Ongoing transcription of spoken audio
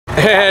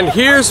And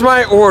here's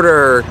my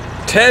order.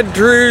 Ted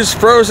Drewes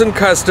Frozen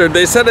Custard.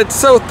 They said it's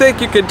so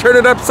thick you can turn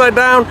it upside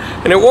down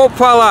and it won't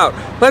fall out.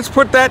 Let's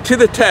put that to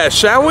the test,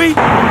 shall we?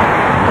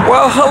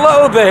 Well,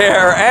 hello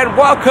there, and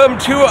welcome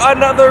to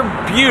another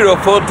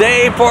beautiful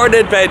day for an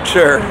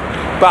adventure.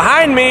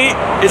 Behind me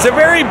is a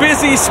very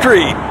busy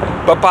street,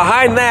 but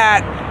behind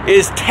that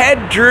is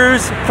Ted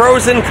Drewes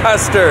Frozen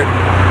Custard.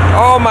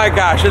 Oh my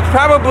gosh, it's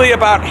probably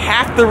about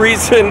half the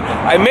reason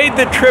I made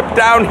the trip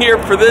down here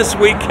for this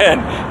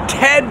weekend.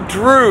 Ted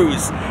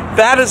Drewes.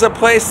 That is a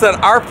place that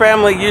our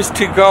family used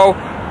to go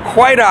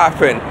quite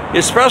often,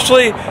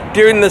 especially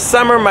during the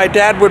summer. My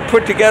dad would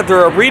put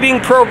together a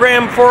reading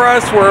program for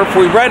us where if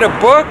we read a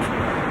book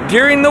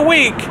during the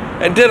week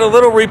and did a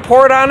little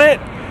report on it,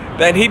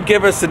 then he'd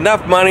give us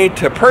enough money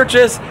to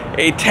purchase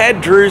a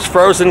Ted Drewes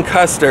Frozen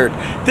Custard.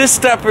 This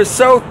stuff is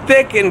so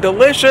thick and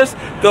delicious,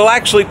 they'll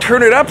actually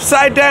turn it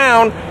upside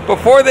down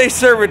before they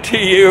serve it to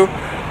you,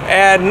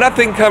 and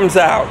nothing comes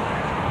out.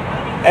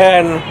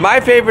 And my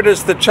favorite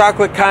is the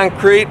chocolate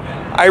concrete.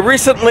 I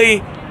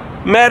recently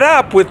met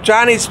up with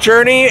Jonnie's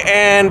Journey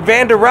and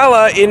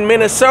Vanderella in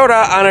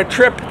Minnesota on a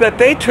trip that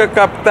they took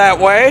up that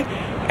way,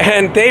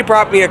 and they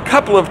brought me a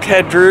couple of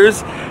Ted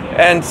Drewes.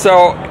 And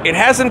so it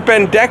hasn't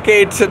been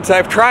decades since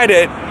I've tried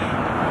it,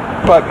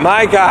 but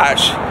my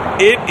gosh,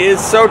 it is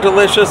so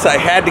delicious I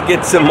had to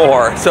get some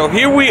more. So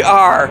here we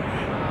are.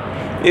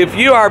 If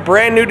you are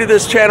brand new to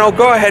this channel,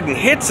 go ahead and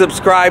hit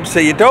subscribe so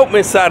you don't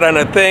miss out on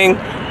a thing.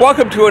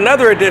 Welcome to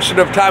another edition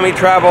of Tommy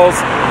Travels.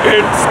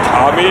 It's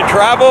Tommy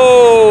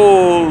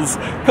Travels.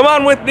 Come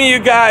on with me, you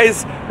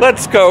guys.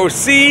 Let's go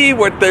see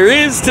what there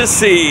is to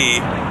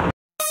see.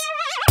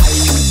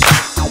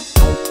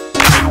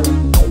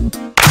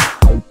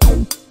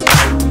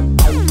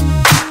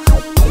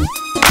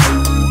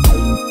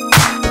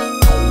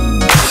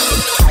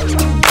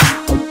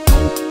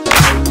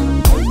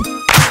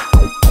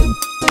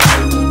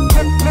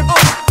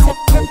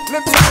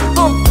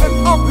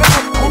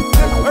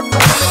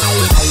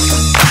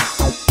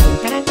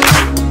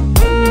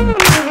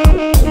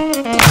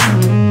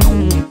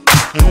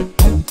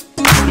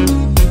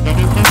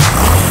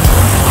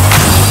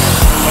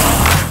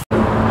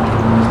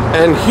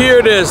 And here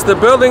it is, the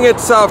building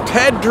itself,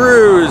 Ted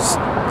Drewes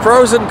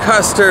Frozen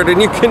Custard,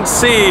 and you can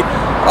see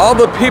all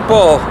the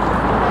people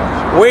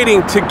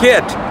waiting to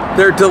get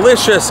their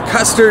delicious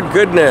custard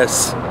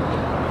goodness.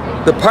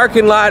 The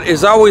parking lot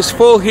is always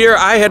full here.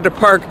 I had to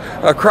park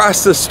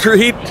across the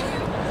street.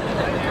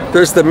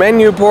 There's the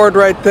menu board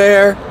right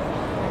there,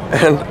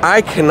 and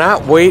I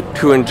cannot wait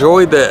to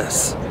enjoy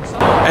this.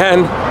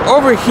 And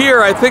over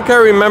here, I think I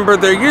remember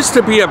there used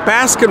to be a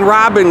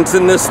Baskin-Robbins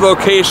in this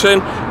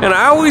location, and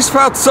I always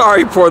felt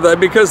sorry for them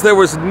because there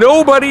was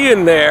nobody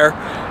in there,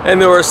 and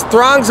there was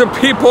throngs of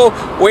people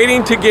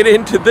waiting to get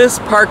into this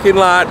parking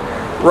lot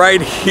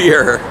right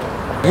here.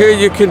 Here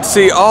you can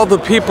see all the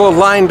people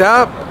lined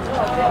up.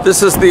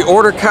 This is the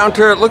order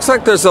counter. It looks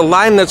like there's a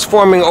line that's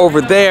forming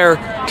over there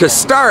to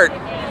start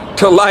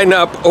to line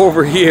up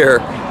over here.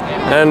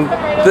 And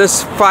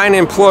this fine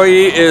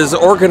employee is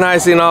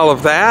organizing all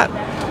of that.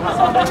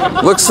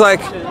 Looks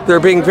like they're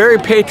being very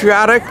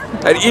patriotic.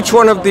 At each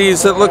one of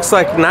these, it looks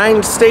like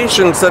 9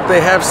 stations that they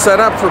have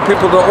set up for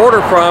people to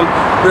order from.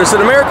 There's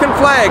an American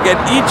flag at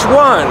each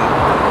one.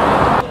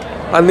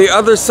 On the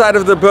other side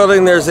of the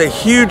building, there's a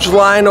huge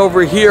line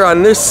over here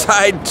on this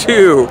side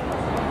too.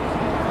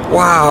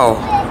 Wow.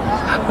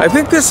 I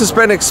think this has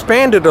been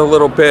expanded a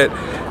little bit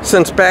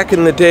since back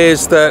in the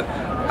days that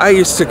I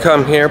used to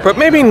come here, but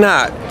maybe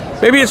not.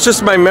 Maybe it's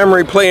just my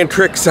memory playing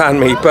tricks on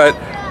me, but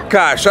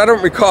gosh, I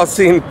don't recall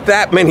seeing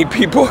that many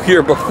people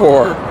here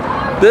before.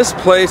 This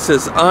place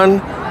is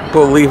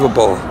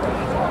unbelievable.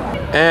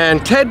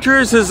 And Ted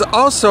Drewes is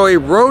also a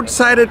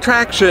roadside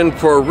attraction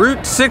for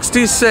Route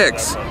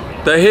 66,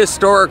 the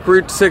historic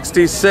Route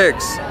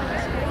 66.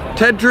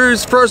 Ted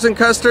Drewes Frozen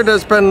Custard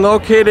has been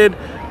located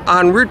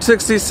on Route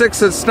 66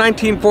 since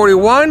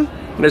 1941,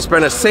 and has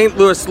been a St.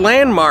 Louis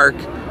landmark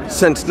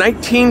since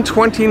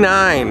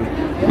 1929.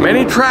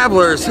 Many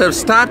travelers have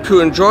stopped to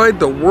enjoy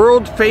the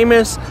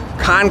world-famous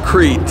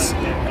concretes,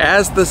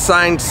 as the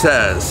sign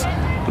says.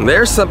 And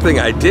there's something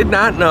I did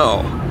not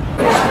know.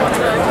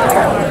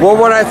 Well,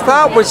 what I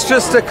thought was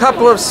just a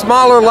couple of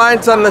smaller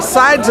lines on the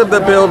sides of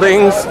the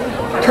buildings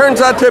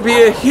turns out to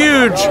be a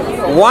huge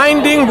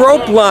winding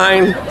rope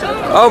line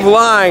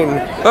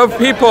of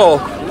people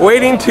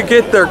waiting to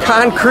get their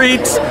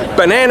concretes,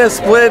 banana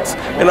splits,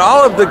 and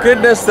all of the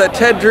goodness that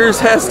Ted Drewes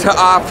has to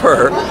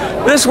offer.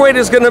 This wait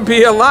is going to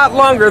be a lot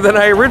longer than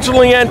I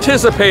originally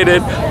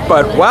anticipated,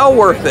 but well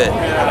worth it.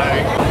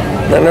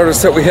 I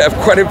noticed that we have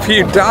quite a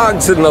few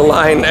dogs in the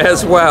line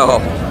as well.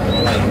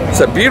 It's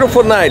a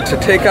beautiful night to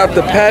take out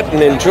the pet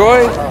and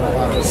enjoy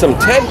some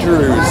Ted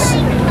Drewes.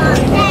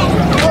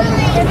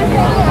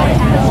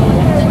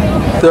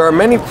 There are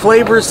many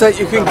flavors that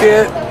you can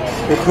get,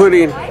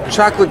 including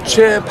chocolate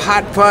chip,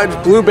 hot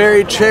fudge,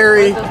 blueberry,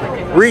 cherry,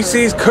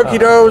 Reese's, cookie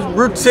dough,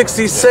 Route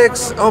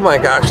 66. Oh my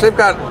gosh, they've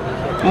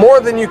got more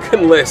than you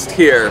can list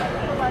here.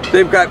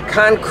 They've got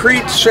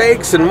concrete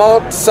shakes and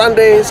malt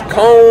sundaes,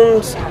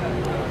 cones,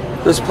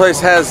 This place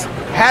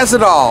has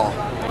it all.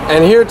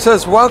 And here it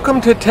says,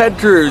 welcome to Ted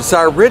Drewes,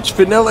 our rich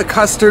vanilla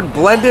custard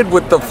blended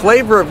with the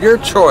flavor of your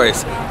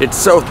choice. It's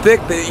so thick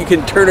that you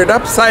can turn it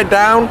upside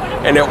down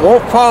and it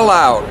won't fall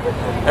out.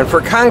 And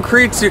for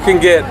concretes, you can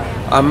get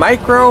a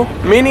micro,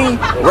 mini,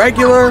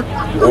 regular,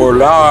 or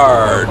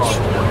large.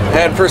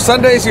 And for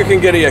sundaes, you can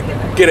get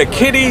a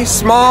kitty,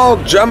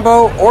 small,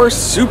 jumbo, or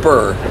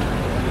super.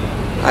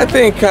 I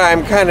think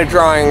I'm kind of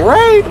drawing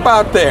right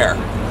about there.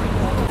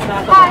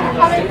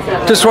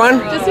 Just one?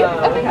 Just you?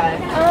 Okay.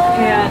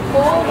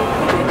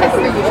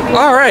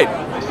 All right.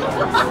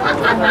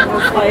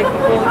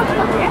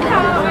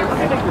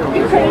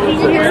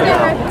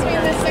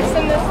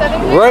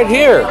 Right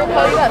here.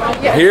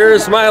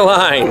 Here's my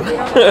line.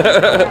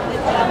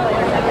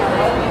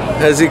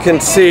 As you can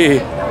see,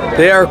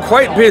 they are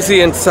quite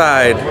busy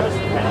inside.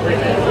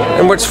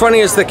 And what's funny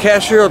is the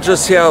cashier will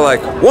just yell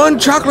like, 1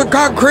 chocolate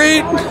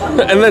concrete,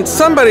 and then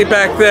somebody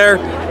back there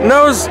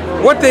knows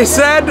what they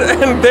said,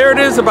 and there it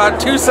is about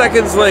 2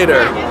 seconds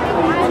later.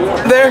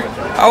 There,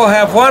 I will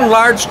have 1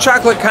 large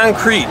chocolate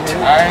concrete.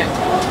 Alright.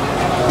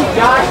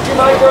 Josh, your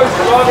micro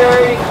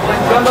strawberry,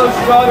 jumbo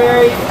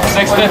strawberry.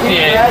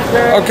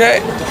 $6.58.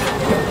 Okay.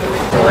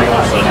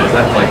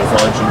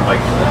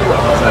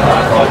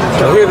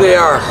 So here they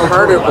are,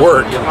 hard at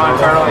work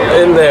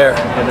in there.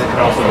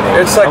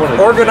 It's like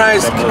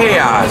organized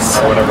chaos,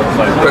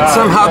 but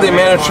somehow they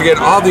managed to get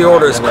all the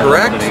orders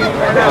correct,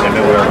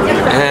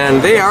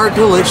 and they are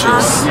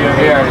delicious.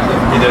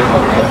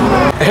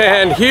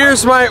 And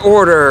here's my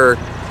order.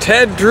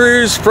 Ted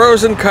Drewes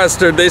Frozen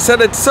Custard. They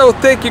said it's so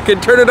thick you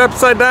can turn it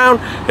upside down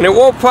and it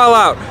won't fall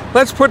out.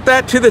 Let's put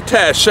that to the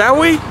test, shall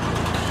we?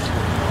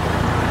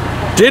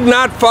 Did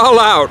not fall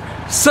out.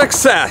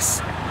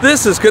 Success.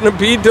 This is gonna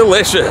be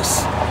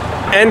delicious.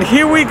 And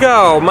here we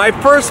go, my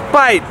first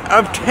bite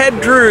of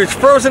Ted Drewes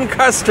Frozen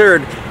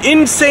Custard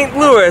in St.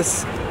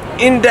 Louis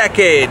in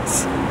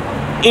decades.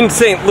 In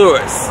St.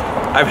 Louis.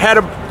 I've had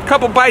a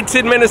couple bites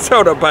in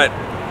Minnesota, but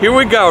here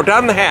we go,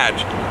 down the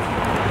hatch.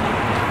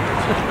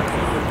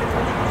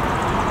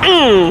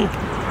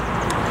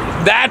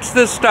 That's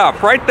the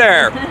stuff right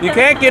there. You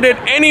can't get it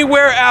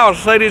anywhere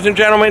else, ladies and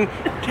gentlemen.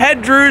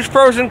 Ted Drewes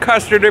Frozen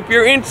Custard. If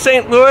you're in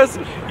St. Louis,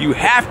 you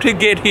have to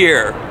get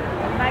here.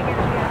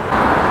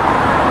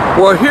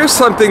 Well, here's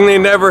something they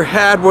never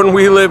had when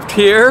we lived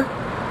here.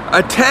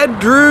 A Ted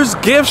Drewes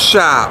gift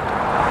shop.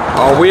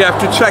 Oh, we have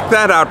to check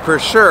that out for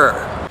sure.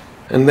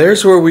 And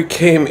there's where we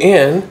came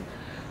in,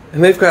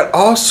 and they've got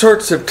all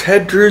sorts of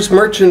Ted Drewes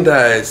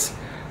merchandise.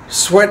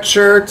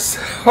 Sweatshirts,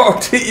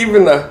 oh,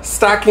 even a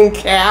stocking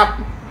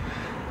cap,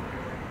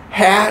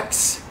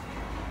 hats,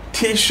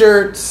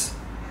 t-shirts.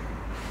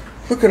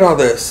 Look at all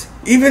this.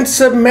 Even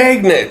some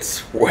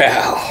magnets.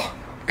 Well,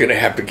 I'm gonna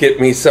have to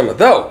get me some of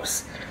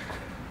those.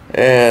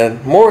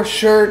 And more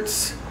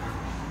shirts.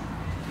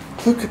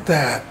 Look at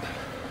that.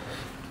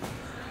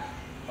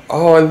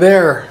 Oh, and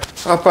there,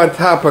 up on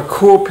top, a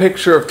cool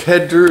picture of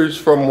Ted Drewes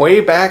from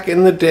way back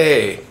in the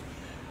day.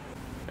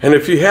 And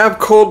if you have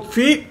cold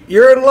feet,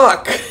 you're in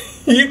luck.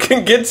 You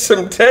can get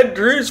some Ted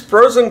Drewes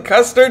Frozen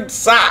Custard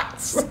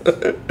socks.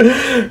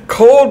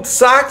 Cold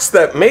socks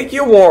that make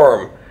you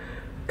warm.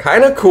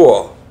 Kinda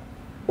cool.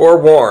 Or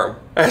warm,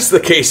 as the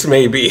case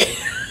may be.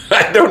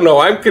 I don't know,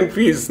 I'm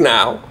confused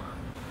now.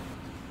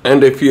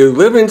 And if you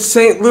live in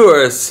St.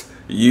 Louis,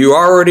 you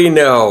already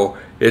know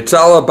it's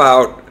all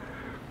about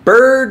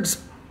birds,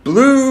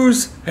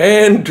 blues,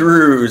 and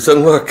Drewes.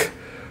 And look,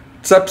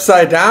 it's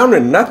upside down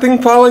and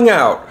nothing falling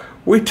out.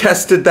 We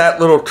tested that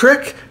little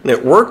trick and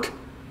it worked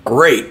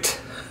great.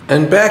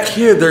 And back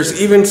here there's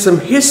even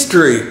some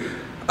history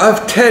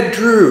of Ted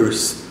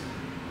Drewes,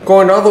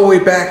 going all the way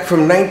back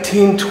from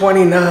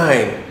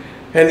 1929,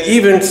 and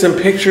even some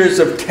pictures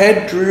of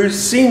Ted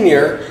Drewes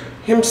Sr.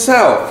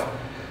 himself.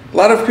 A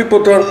lot of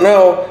people don't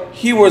know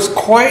he was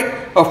quite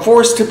a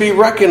force to be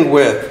reckoned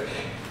with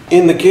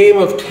in the game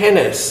of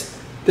tennis.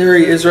 There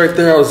he is right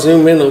there. I'll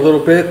zoom in a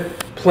little bit,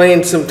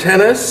 playing some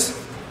tennis.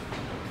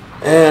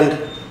 And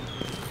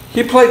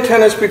he played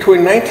tennis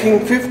between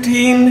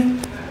 1915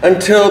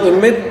 until the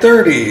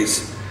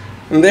mid-30s.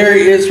 And there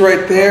he is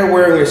right there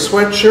wearing a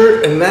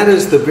sweatshirt, and that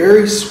is the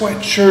very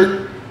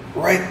sweatshirt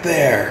right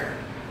there.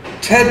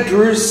 Ted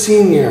Drewes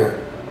Sr.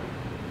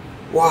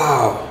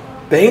 Wow.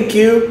 Thank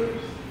you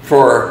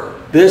for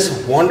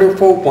this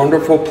wonderful,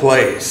 wonderful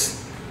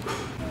place.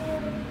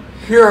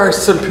 Here are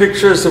some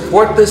pictures of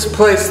what this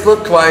place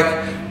looked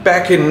like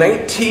back in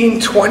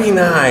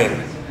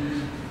 1929.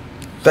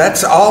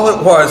 That's all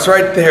it was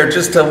right there,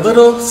 just a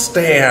little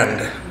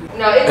stand.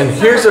 And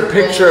here's a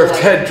picture of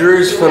Ted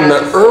Drewes from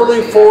the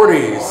early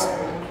 40s,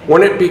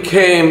 when it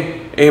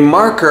became a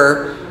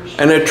marker,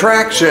 an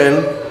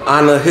attraction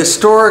on the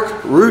historic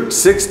Route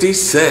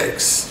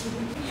 66.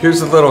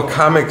 Here's a little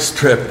comic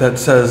strip that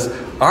says,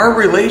 "Our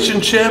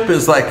relationship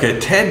is like a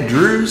Ted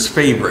Drewes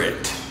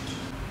favorite."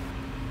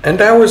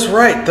 And I was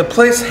right, the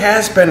place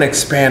has been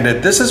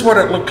expanded. This is what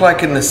it looked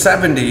like in the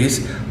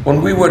 70s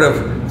when we would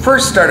have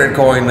first started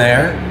going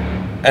there.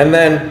 And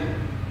then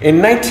In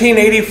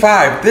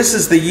 1985, this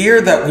is the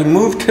year that we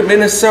moved to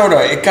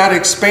Minnesota. It got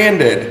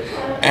expanded,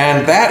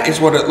 and that is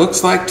what it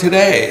looks like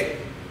today.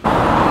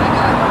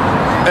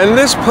 And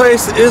this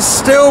place is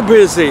still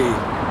busy.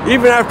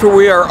 Even after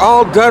we are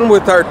all done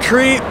with our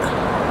treat,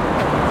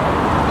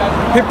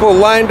 people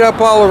lined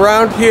up all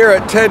around here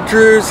at Ted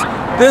Drewes.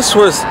 This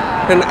was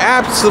an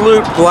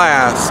absolute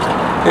blast.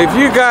 If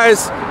you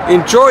guys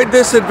enjoyed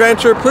this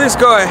adventure, please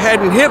go ahead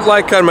and hit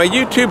like on my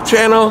YouTube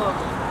channel.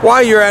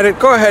 While you're at it,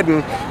 go ahead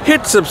and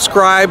hit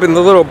subscribe and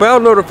the little bell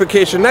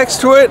notification next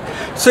to it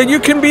so you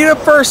can be the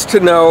first to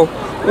know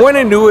when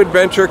a new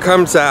adventure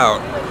comes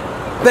out.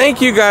 Thank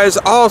you guys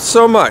all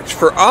so much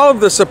for all of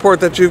the support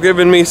that you've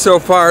given me so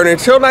far, and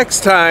until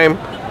next time,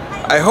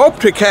 I hope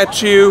to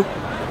catch you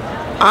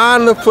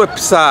on the flip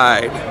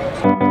side.